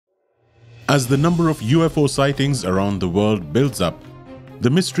As the number of UFO sightings around the world builds up, the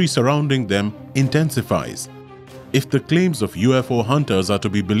mystery surrounding them intensifies. If the claims of UFO hunters are to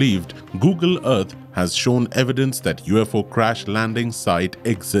be believed, Google Earth has shown evidence that UFO Crash Landing site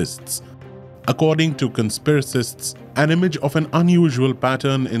exists. According to conspiracists, an image of an unusual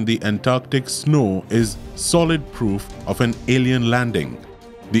pattern in the Antarctic snow is solid proof of an alien landing.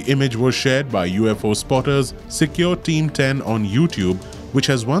 The image was shared by UFO spotters Secure Team 10 on YouTube, which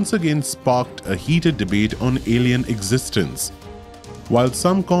has once again sparked a heated debate on alien existence. While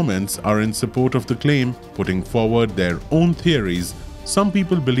some comments are in support of the claim, putting forward their own theories, some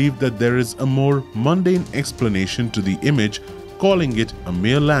people believe that there is a more mundane explanation to the image, calling it a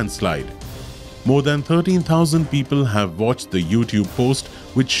mere landslide. More than 13,000 people have watched the YouTube post,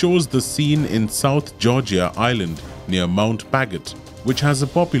 which shows the scene in South Georgia Island near Mount Paget, which has a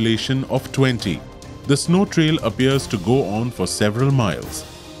population of 20. The snow trail appears to go on for several miles.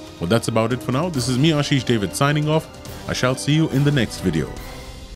 Well, that's about it for now. This is me, Ashish David, signing off. I shall see you in the next video.